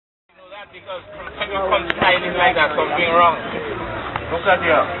Because when you come styling like that, something wrong. Look at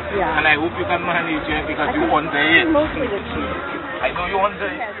you. Yeah. And I hope you can manage it because you want the it. Mostly the cheese. I know you want the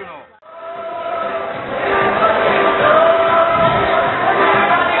it, you know.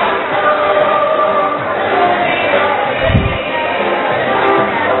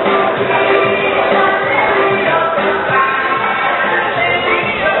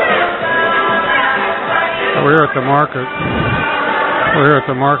 We're here at the market. We're here at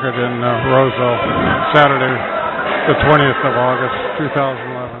the market in Roseau, Saturday, the 20th of August,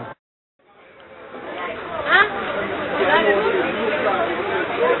 2011.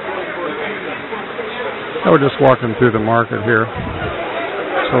 We're just walking through the market here.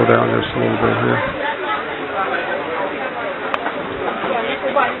 Slow down just a little bit here.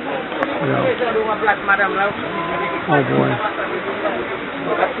 Yeah. Oh boy.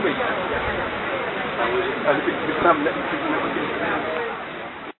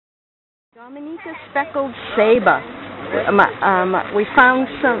 Dominica speckled saber. We found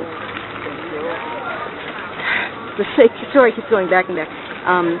some. The story keeps going back and back.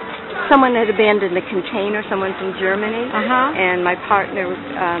 Someone had abandoned a container. Someone from Germany, and my partner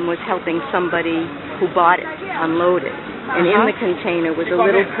was helping somebody who bought it unload it. And in the container was a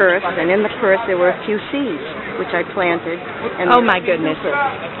little purse, and in the purse there were a few seeds, which I planted. And oh my goodness!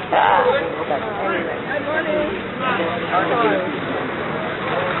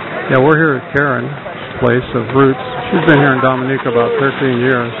 Yeah, we're here at Karen's place of roots. She's been here in Dominica about 13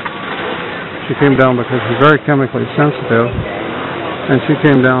 years. She came down because she's very chemically sensitive, and she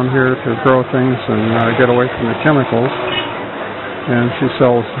came down here to grow things and get away from the chemicals. And she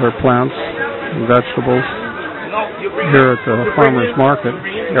sells her plants and vegetables here at the farmer's market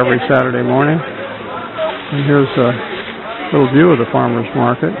every Saturday morning. And here's a little view of the farmer's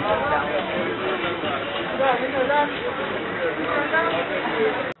market.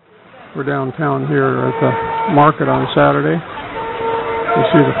 We're downtown here at the market on Saturday. You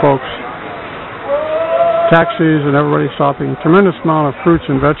see the folks, taxis and everybody shopping. Tremendous amount of fruits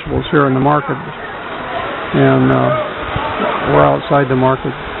and vegetables here in the market. And we're outside the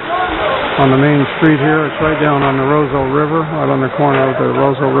market on the main street here. It's right down on the Roseau River, right on the corner of the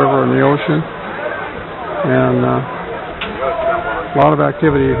Roseau River and the ocean. And a lot of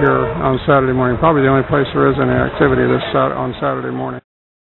activity here on Saturday morning. Probably the only place there is any activity on Saturday morning.